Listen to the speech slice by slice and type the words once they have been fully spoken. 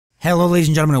Hello ladies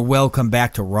and gentlemen, and welcome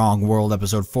back to Wrongworld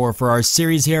episode 4 for our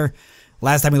series here.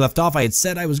 Last time we left off, I had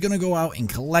said I was going to go out and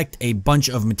collect a bunch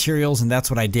of materials, and that's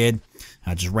what I did.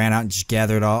 I just ran out and just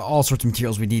gathered all sorts of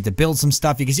materials we need to build some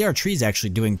stuff. You can see our tree's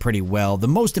actually doing pretty well. The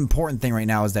most important thing right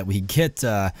now is that we get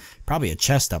probably a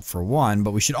chest up for one,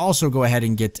 but we should also go ahead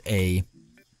and get a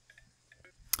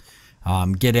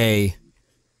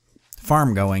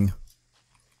farm going.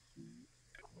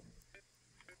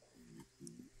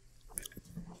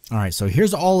 Alright, so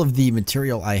here's all of the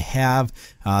material I have.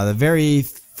 The very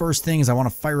first thing is I want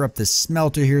to fire up this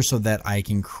smelter here so that I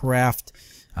can craft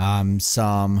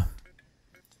some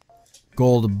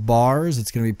gold bars.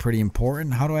 It's going to be pretty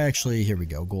important. How do I actually... Here we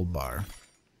go, gold bar.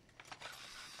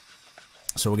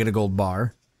 So we'll get a gold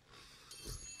bar.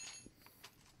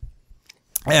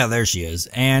 Yeah, there she is.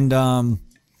 And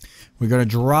we're going to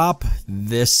drop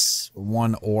this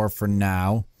one ore for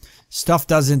now. Stuff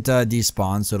doesn't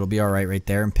despawn, so it'll be alright right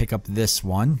there. And pick up this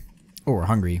one. Oh, we're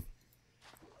hungry.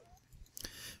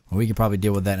 Well, we could probably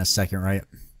deal with that in a second, right?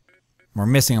 We're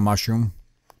missing a mushroom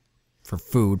for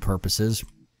food purposes.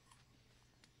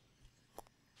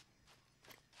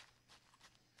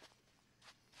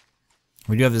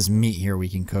 We do have this meat here we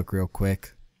can cook real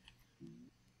quick.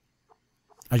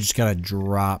 I just gotta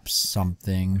drop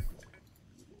something.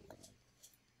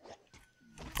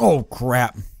 Oh,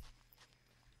 crap.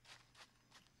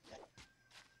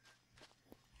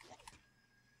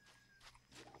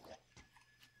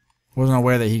 Wasn't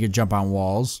aware that he could jump on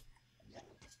walls.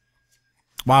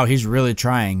 Wow, he's really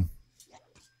trying.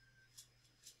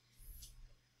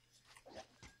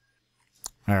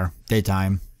 There,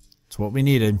 daytime. That's what we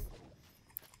needed.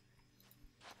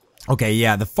 Okay,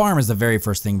 yeah, the farm is the very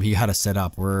first thing we gotta set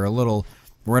up. We're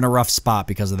in a rough spot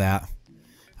because of that.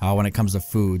 When it comes to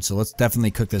food, so let's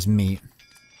definitely cook this meat.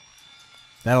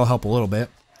 That'll help a little bit.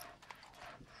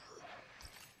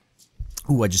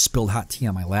 Ooh, I just spilled hot tea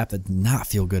on my lap. That did not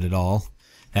feel good at all.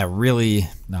 That really,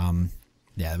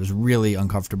 yeah, it was really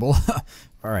uncomfortable.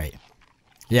 Alright.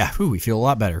 Yeah, ooh, we feel a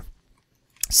lot better.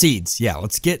 Seeds. Yeah,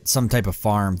 let's get some type of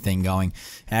farm thing going.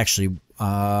 Actually,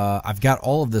 I've got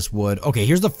all of this wood. Okay,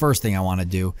 here's the first thing I want to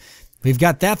do. We've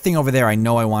got that thing over there I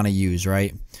know I want to use,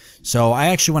 right? So I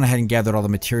actually went ahead and gathered all the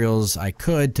materials I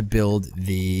could to build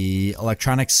the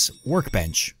electronics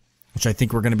workbench, which I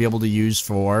think we're going to be able to use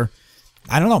for...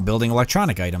 I don't know, building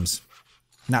electronic items.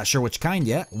 Not sure which kind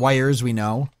yet. Wires, we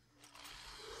know.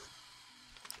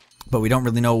 But we don't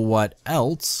really know what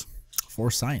else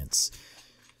for science.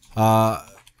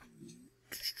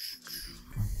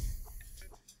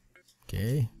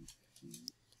 Okay.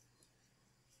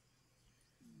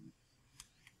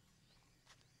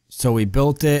 So we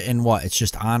built it and what? It's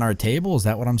just on our table? Is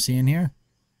that what I'm seeing here?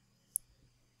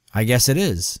 I guess it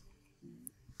is.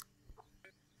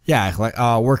 Yeah, like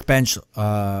workbench.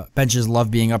 Benches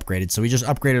love being upgraded. So we just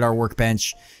upgraded our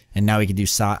workbench, and now we can do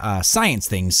science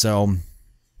things. So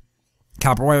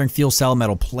copper wiring, fuel cell,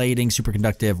 metal plating,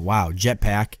 superconductive. Wow,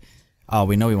 jetpack. Oh,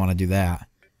 we know we want to do that.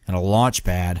 And a launch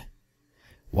pad.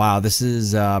 Wow, this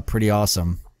is pretty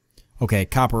awesome. Okay,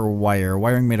 copper wire.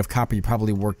 Wiring made of copper. You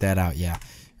probably worked that out. Yeah,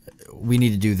 we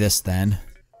need to do this then,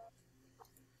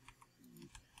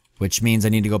 which means I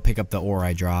need to go pick up the ore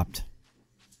I dropped.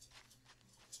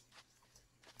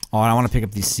 Oh, and I want to pick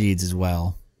up these seeds as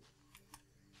well.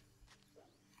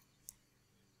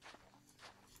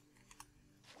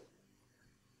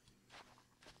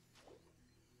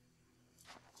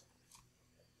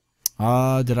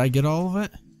 Did I get all of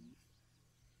it?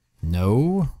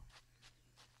 No.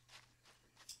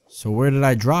 So where did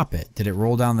I drop it? Did it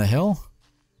roll down the hill?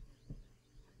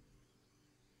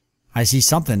 I see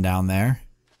something down there.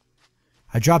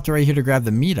 I dropped it right here to grab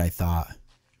the meat, I thought.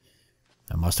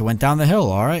 I must have went down the hill,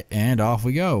 alright, and off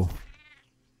we go.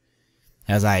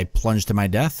 As I plunge to my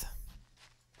death.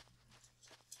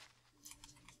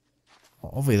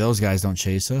 Hopefully those guys don't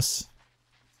chase us.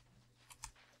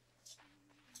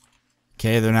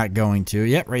 Okay, they're not going to.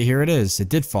 Yep, right here it is. It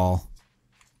did fall.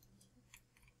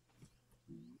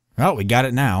 Oh, we got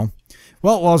it now.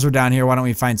 Well, while we're down here, why don't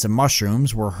we find some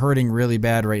mushrooms? We're hurting really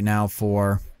bad right now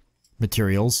for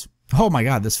materials. Oh my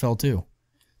god, this fell too.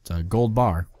 It's a gold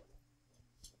bar.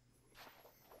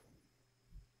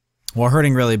 Well,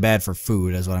 hurting really bad for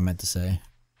food is what I meant to say.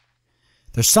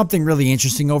 There's something really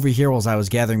interesting over here while I was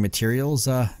gathering materials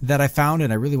that I found,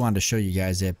 and I really wanted to show you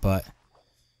guys it, but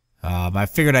I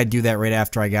figured I'd do that right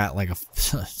after I got like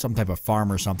some type of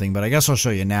farm or something, but I guess I'll show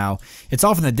you now. It's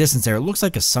off in the distance there. It looks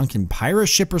like a sunken pirate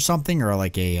ship or something, or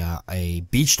like a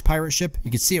beached pirate ship.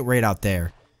 You can see it right out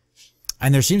there.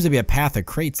 And there seems to be a path of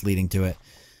crates leading to it.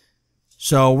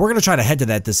 So we're going to try to head to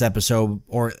that this episode,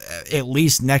 or at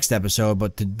least next episode,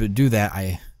 but to do that,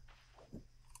 I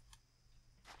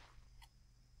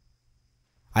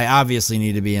obviously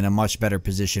need to be in a much better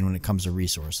position when it comes to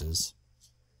resources.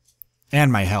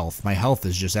 And my health. My health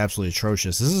is just absolutely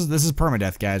atrocious. This is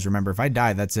permadeath, guys. Remember, if I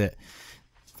die, that's it.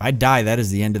 If I die, that is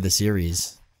the end of the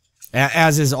series.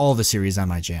 As is all the series on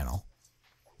my channel.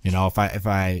 You know, if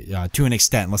I to an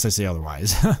extent, unless I say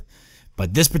otherwise.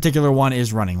 But this particular one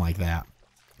is running like that.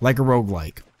 Like a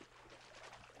roguelike.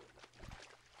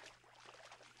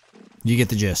 You get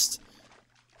the gist.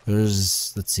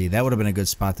 Let's see, that would have been a good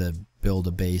spot to build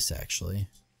a base, actually.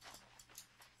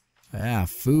 Yeah,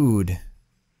 food.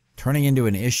 Turning into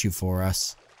an issue for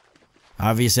us.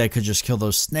 Obviously, I could just kill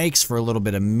those snakes for a little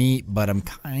bit of meat, but I'm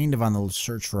kind of on the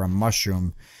search for a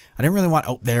mushroom. I didn't really want...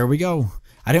 Oh, there we go.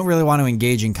 I didn't really want to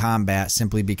engage in combat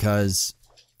simply because...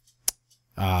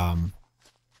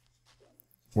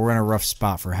 we're in a rough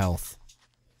spot for health.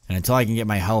 And until I can get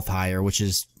my health higher, which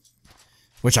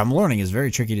I'm learning is very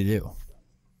tricky to do.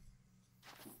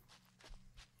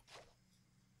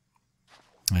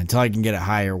 And until I can get it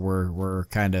higher, we're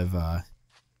kind of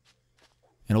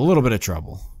in a little bit of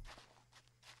trouble.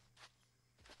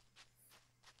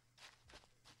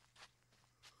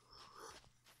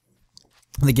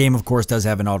 The game, of course, does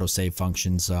have an autosave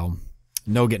function, so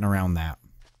no getting around that.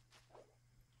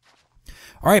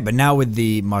 Alright, but now with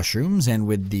the mushrooms and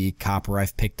with the copper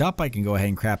I've picked up, I can go ahead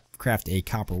and craft a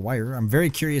copper wire. I'm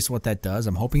very curious what that does.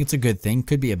 I'm hoping it's a good thing.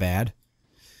 Could be a bad.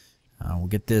 We'll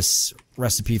get this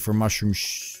recipe for mushroom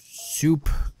soup.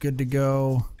 Good to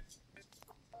go.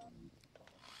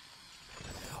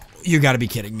 You gotta be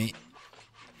kidding me.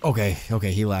 Okay,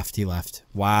 he left.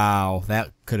 Wow,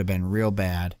 that could have been real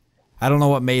bad. I don't know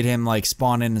what made him like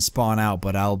spawn in and spawn out,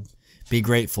 but I'll be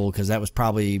grateful because that was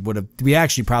probably we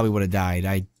actually probably would have died.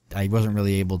 I wasn't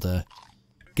really able to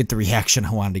get the reaction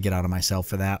I wanted to get out of myself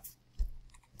for that.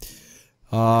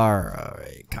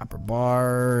 Alright, copper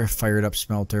bar, fire it up,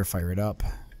 smelter, fire it up.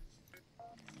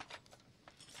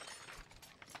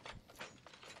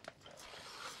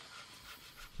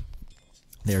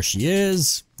 There she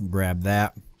is. Grab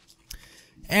that.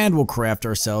 And we'll craft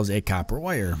ourselves a copper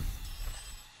wire.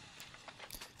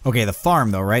 Okay, the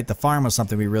farm though, right? The farm was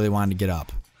something we really wanted to get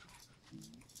up.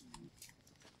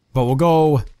 But we'll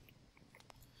go...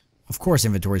 Of course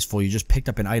inventory's full. You just picked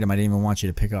up an item I didn't even want you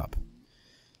to pick up.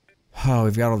 Oh,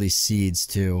 we've got all these seeds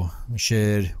too. We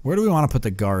should... Where do we want to put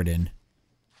the garden?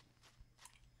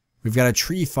 We've got a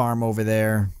tree farm over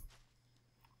there.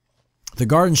 The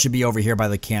garden should be over here by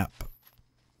the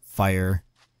campfire.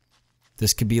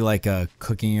 This could be like a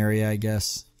cooking area, I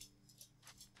guess.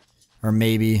 Or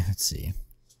maybe... Let's see.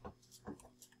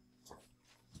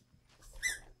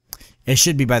 It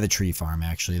should be by the tree farm,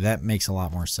 actually. That makes a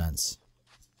lot more sense.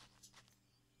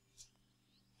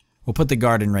 We'll put the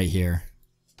garden right here.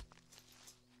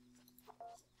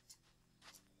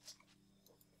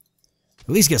 At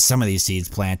least get some of these seeds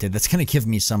planted. That's going to give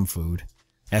me some food.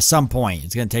 At some point,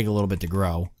 it's going to take a little bit to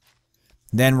grow.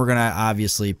 Then we're going to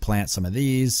obviously plant some of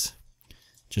these.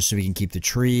 Just so we can keep the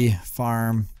tree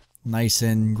farm nice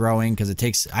and growing. Because it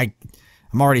takes...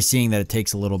 I'm already seeing that it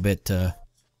takes a little bit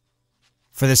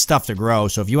for this stuff to grow.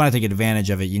 So if you want to take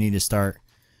advantage of it, you need to start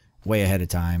way ahead of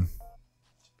time.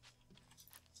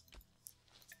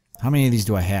 How many of these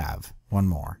do I have? One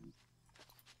more.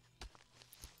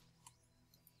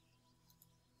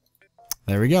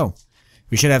 There we go.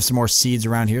 We should have some more seeds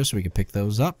around here so we can pick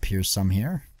those up. Here's some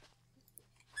here.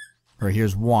 Or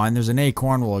here's one. There's an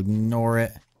acorn. We'll ignore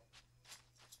it.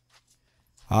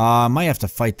 I might have to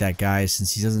fight that guy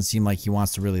since he doesn't seem like he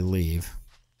wants to really leave.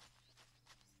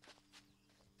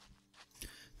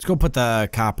 Let's go put the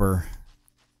copper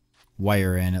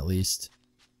wire in at least.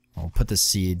 We'll put the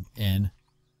seed in.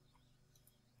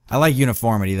 I like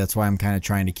uniformity. That's why I'm kind of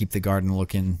trying to keep the garden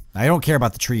looking... I don't care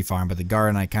about the tree farm, but the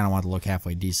garden I kind of want to look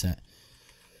halfway decent.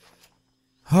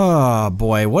 Oh,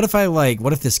 boy. What if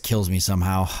what if this kills me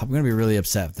somehow? I'm going to be really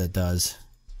upset if that does.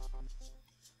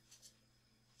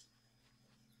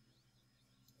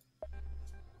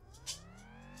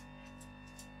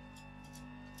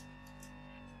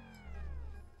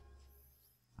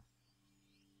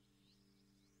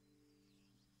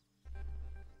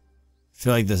 I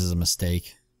feel like this is a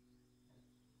mistake.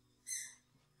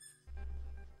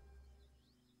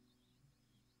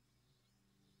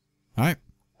 Alright.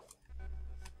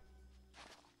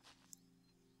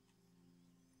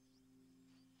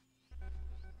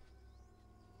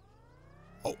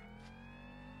 Oh.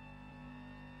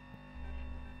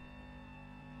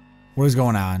 What is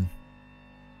going on?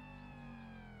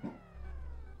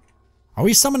 Are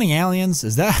we summoning aliens?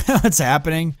 Is that what's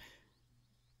happening?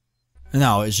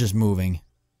 No, it's just moving.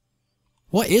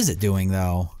 What is it doing,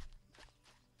 though?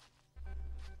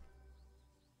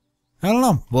 I don't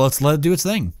know. Well, let's let it do its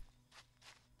thing.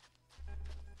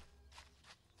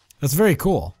 That's very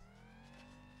cool.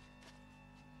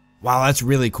 Wow, that's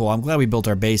really cool. I'm glad we built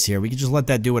our base here. We can just let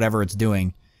that do whatever it's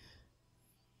doing.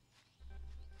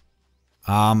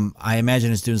 I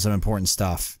imagine it's doing some important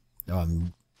stuff.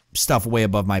 Stuff way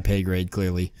above my pay grade,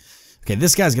 clearly. Okay,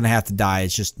 this guy's gonna have to die.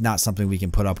 It's just not something we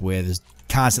can put up with. Is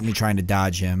constantly trying to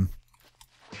dodge him.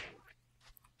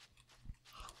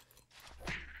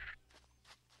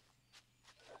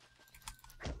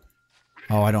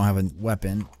 Oh, I don't have a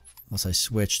weapon. Unless I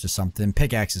switch to something.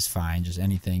 Pickaxe is fine, just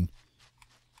anything.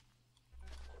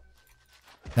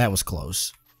 That was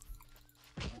close.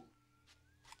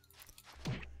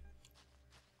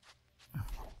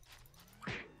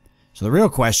 So the real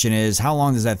question is, how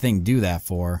long does that thing do that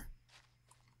for?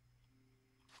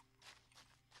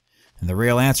 And the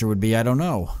real answer would be, I don't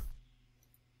know.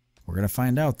 We're gonna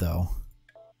find out, though.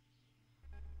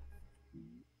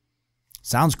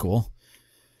 Sounds cool.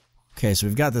 Okay, so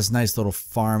we've got this nice little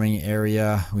farming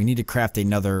area. We need to craft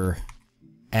another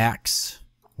axe.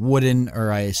 Wooden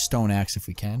or a stone axe if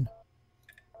we can.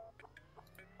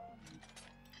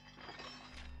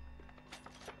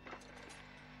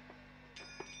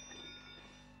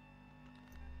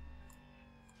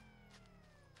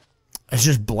 It's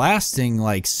just blasting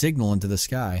like signal into the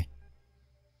sky.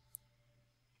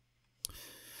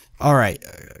 Alright,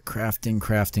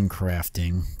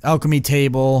 crafting. Alchemy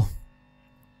table.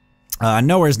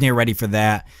 Nowhere's near ready for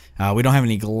that. We don't have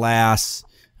any glass.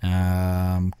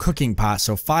 Cooking pot.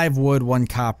 So 5 wood, 1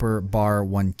 copper bar,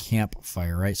 1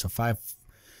 campfire, right? So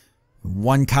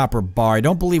 1 copper bar. I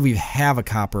don't believe we have a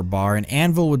copper bar. An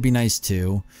anvil would be nice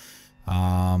too.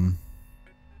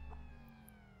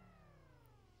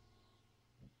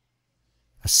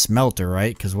 A smelter,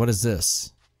 right? Because what is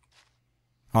this?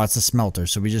 Oh, it's a smelter.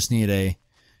 So we just need a...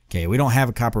 Okay, we don't have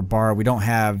a copper bar. We don't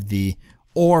have the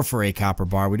ore for a copper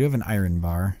bar. We do have an iron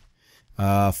bar.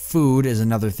 Food is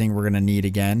another thing we're going to need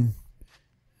again.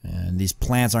 And these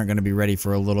plants aren't going to be ready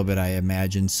for a little bit, I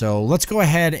imagine. So let's go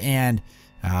ahead and...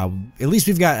 at least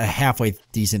we've got a halfway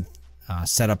decent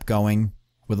setup going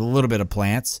with a little bit of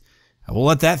plants. We'll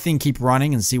let that thing keep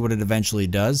running and see what it eventually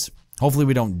does. Hopefully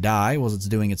we don't die while it's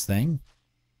doing its thing.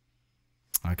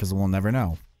 Because we'll never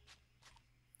know.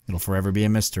 It'll forever be a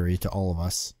mystery to all of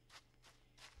us.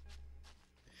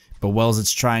 But while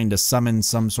it's trying to summon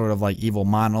some sort of like evil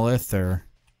monolith or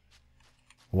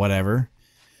whatever,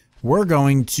 we're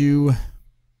going to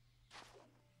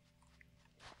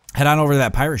head on over to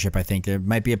that pirate ship, I think. There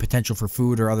might be a potential for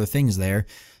food or other things there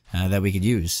that we could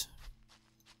use.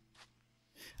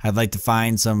 I'd like to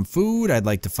find some food. I'd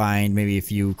like to find maybe a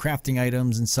few crafting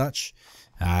items and such.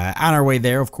 On our way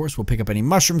there, of course, we'll pick up any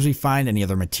mushrooms we find, any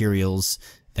other materials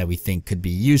that we think could be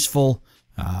useful.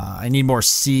 I need more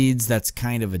seeds. That's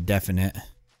kind of a definite.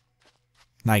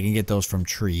 And I can get those from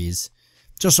trees.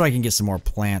 Just so I can get some more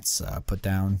plants put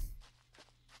down.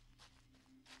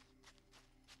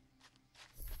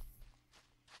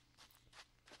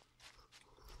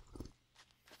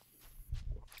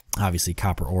 Obviously,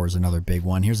 copper ore is another big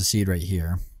one. Here's a seed right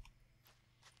here.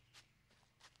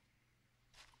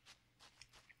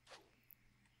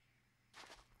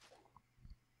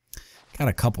 Got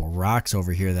a couple rocks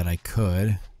over here that I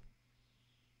could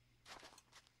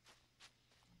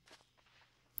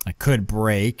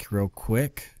break real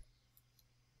quick.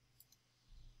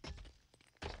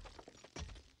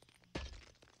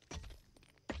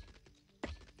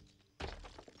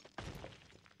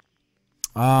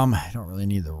 I don't really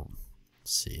need the... Let's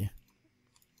see.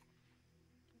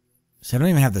 So I don't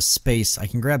even have the space. I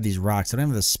can grab these rocks. I don't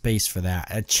have the space for that.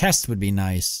 A chest would be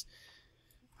nice.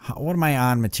 What am I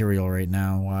on material right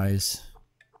now, wise?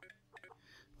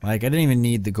 Like, I didn't even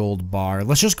need the gold bar.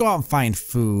 Let's just go out and find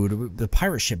food. The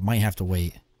pirate ship might have to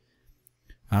wait.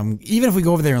 Even if we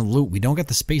go over there and loot, we don't get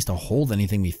the space to hold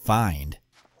anything we find.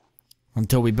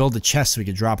 Until we build the chest so we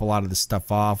could drop a lot of this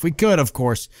stuff off. We could, of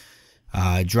course,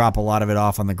 drop a lot of it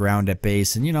off on the ground at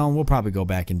base. And, you know, we'll probably go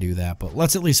back and do that. But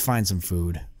let's at least find some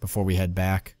food before we head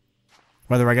back.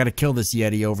 Whether I gotta kill this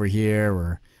Yeti over here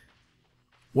or...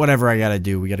 whatever I gotta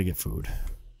do, we gotta get food.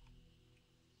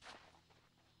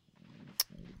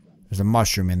 There's a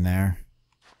mushroom in there.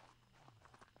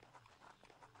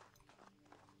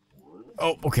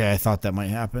 Oh, okay, I thought that might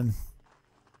happen.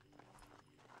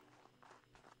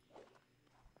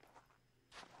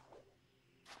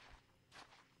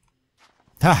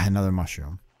 Ah, another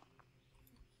mushroom.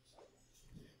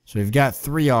 So we've got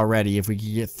 3 already. If we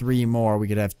could get 3 more, we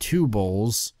could have 2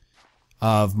 bowls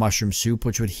of mushroom soup,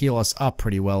 which would heal us up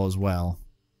pretty well as well.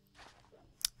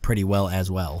 Pretty well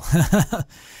as well.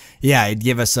 Yeah, it'd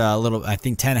give us a little, I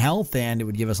think 10 health, and it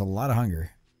would give us a lot of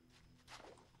hunger.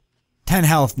 10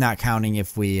 health, not counting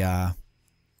if we, you know,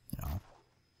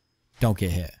 don't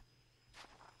get hit.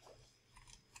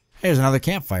 Here's another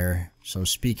campfire. So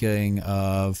speaking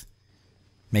of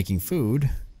making food,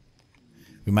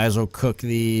 we might as well cook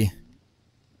the...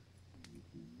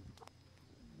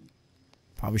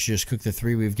 Probably should just cook the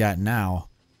 3 we've got now.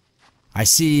 I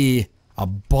see a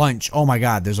bunch. Oh my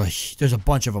god, there's a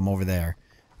bunch of them over there.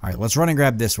 All right, let's run and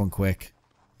grab this one quick.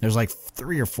 There's like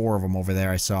 3 or 4 of them over there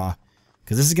I saw.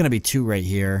 Because this is going to be 2 right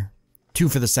here. 2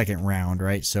 for the second round,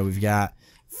 right? So we've got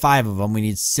 5 of them. We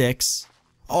need 6.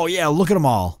 Oh yeah, look at them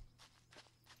all.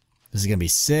 This is going to be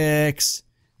 6.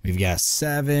 We've got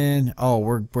 7. Oh,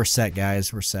 we're set,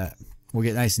 guys. We're set. We'll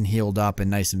get nice and healed up and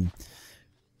nice and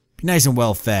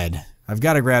well fed. I've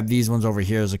got to grab these ones over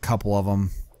here. There's a couple of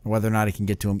them. Whether or not I can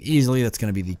get to them easily, that's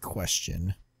going to be the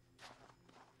question.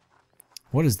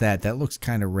 What is that? That looks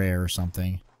kind of rare or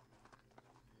something.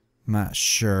 I'm not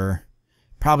sure.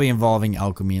 Probably involving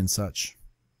alchemy and such.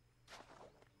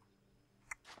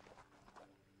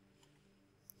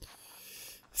 I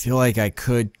feel like I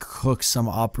could cook some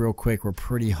up real quick. We're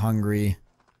pretty hungry.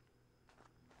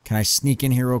 Can I sneak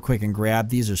in here real quick and grab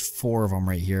these? There's 4 of them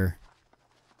right here.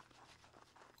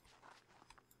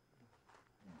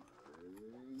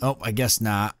 Oh, I guess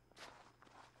not.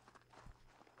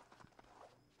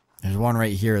 There's one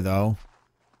right here, though.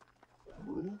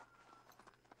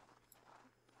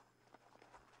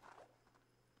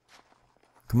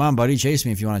 Come on, buddy. Chase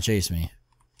me if you want to chase me.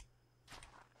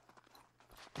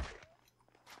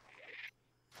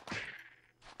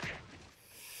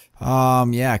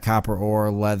 Yeah, copper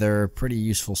ore, leather, pretty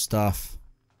useful stuff.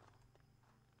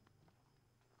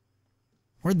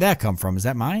 Where'd that come from? Is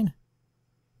that mine?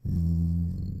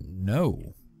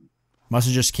 No. Must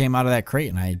have just came out of that crate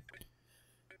and I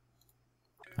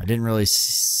didn't really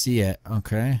see it.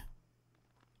 Okay.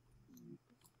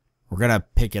 We're going to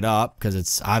pick it up because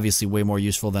it's obviously way more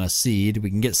useful than a seed. We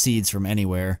can get seeds from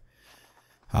anywhere.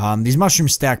 These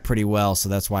mushrooms stack pretty well, so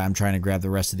that's why I'm trying to grab the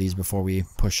rest of these before we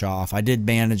push off. I did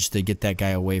manage to get that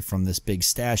guy away from this big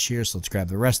stash here, so let's grab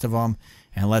the rest of them.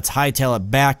 And let's hightail it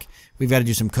back. We've got to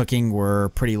do some cooking. We're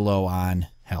pretty low on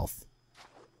health.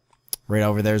 Right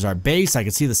over there's our base. I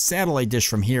can see the satellite dish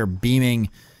from here beaming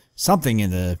something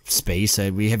into space.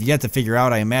 We have yet to figure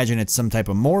out. I imagine it's some type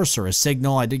of Morse or a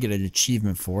signal. I did get an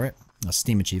achievement for it, a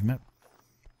Steam achievement.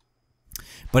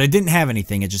 But it didn't have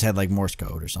anything. It just had like Morse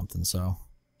code or something, so...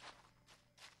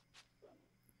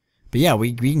 But yeah,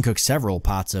 we can cook several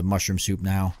pots of mushroom soup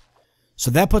now. So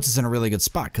that puts us in a really good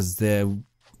spot because the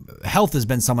health has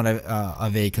been somewhat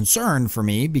of a concern for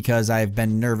me because I've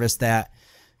been nervous that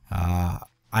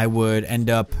I would end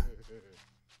up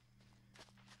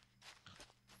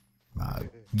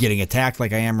getting attacked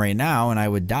like I am right now and I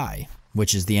would die,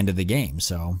 which is the end of the game.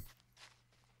 So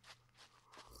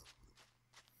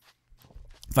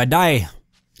if I die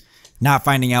not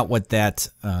finding out what that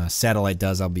satellite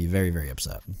does, I'll be very, very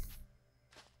upset.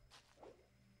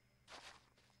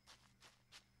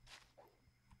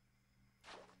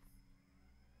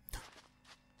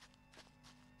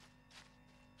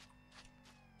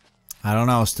 I don't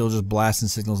know, still just blasting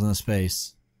signals into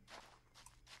space.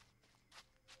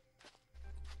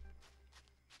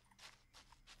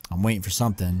 I'm waiting for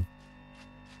something.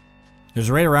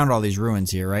 There's right around all these ruins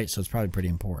here, right? So it's probably pretty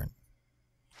important.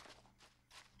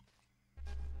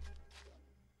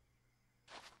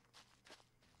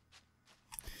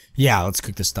 Yeah, let's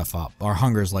cook this stuff up. Our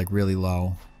hunger's like really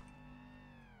low.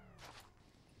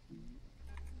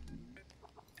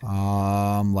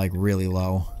 Like really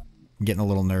low. I'm getting a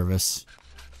little nervous.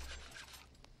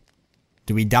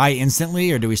 Do we die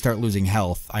instantly or do we start losing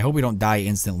health? I hope we don't die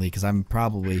instantly because I'm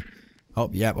probably... Oh,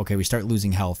 yeah, okay, we start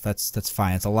losing health. That's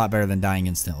fine. It's a lot better than dying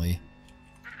instantly.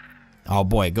 Oh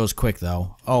boy, it goes quick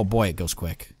though. Oh boy, it goes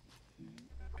quick.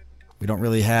 We don't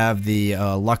really have the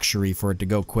luxury for it to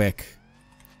go quick.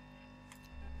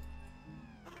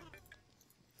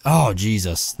 Oh,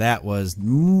 Jesus. That was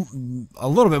a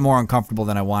little bit more uncomfortable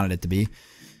than I wanted it to be.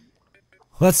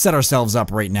 Let's set ourselves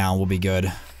up right now. We'll be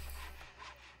good.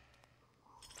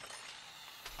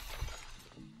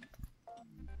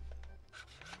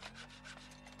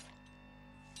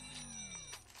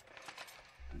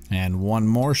 And one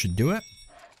more should do it.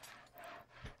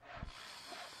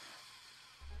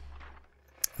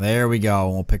 There we go.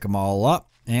 We'll pick them all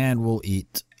up and we'll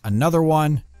eat another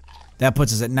one. That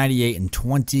puts us at 98 and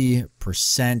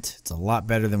 20%. It's a lot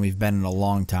better than we've been in a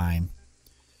long time.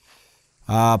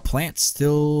 Plants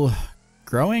still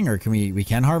growing, or can we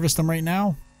can harvest them right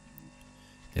now?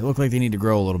 They look like they need to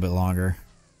grow a little bit longer.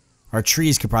 Our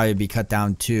trees could probably be cut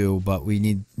down too, but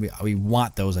we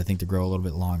want those, I think, to grow a little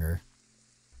bit longer.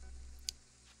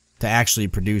 To actually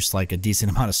produce like a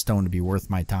decent amount of stone to be worth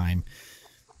my time.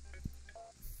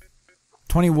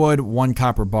 20 wood, 1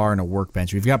 copper bar, and a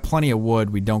workbench. We've got plenty of wood.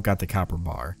 We don't got the copper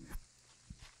bar.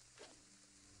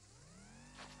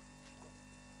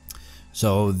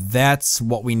 So that's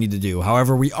what we need to do.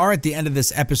 However, we are at the end of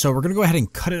this episode. We're going to go ahead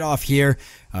and cut it off here.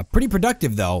 Pretty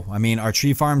productive, though. I mean, our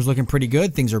tree farm's looking pretty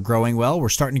good. Things are growing well. We're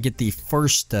starting to get the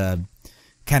first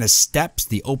kind of steps,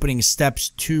 the opening steps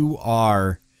to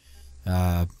our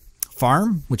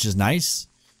farm, which is nice.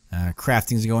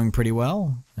 Crafting's going pretty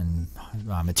well. And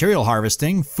material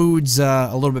harvesting. Food's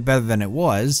a little bit better than it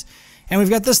was. And we've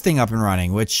got this thing up and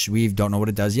running, which we don't know what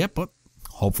it does yet, but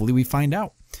hopefully we find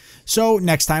out. So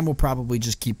next time we'll probably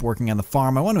just keep working on the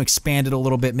farm. I want to expand it a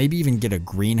little bit, maybe even get a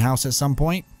greenhouse at some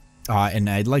point. And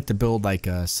I'd like to build like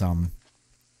some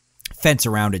fence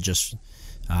around it, just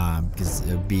because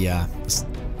it would be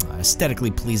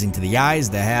aesthetically pleasing to the eyes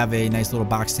to have a nice little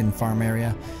boxed-in farm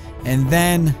area. And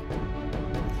then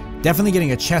definitely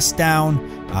getting a chest down,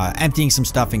 emptying some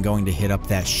stuff, and going to hit up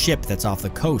that ship that's off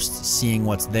the coast, seeing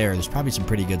what's there. There's probably some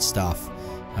pretty good stuff.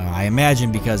 I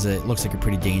imagine, because it looks like a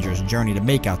pretty dangerous journey to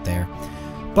make out there.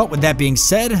 But with that being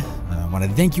said, I want to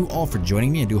thank you all for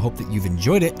joining me. I do hope that you've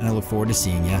enjoyed it, and I look forward to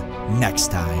seeing you next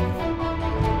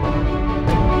time.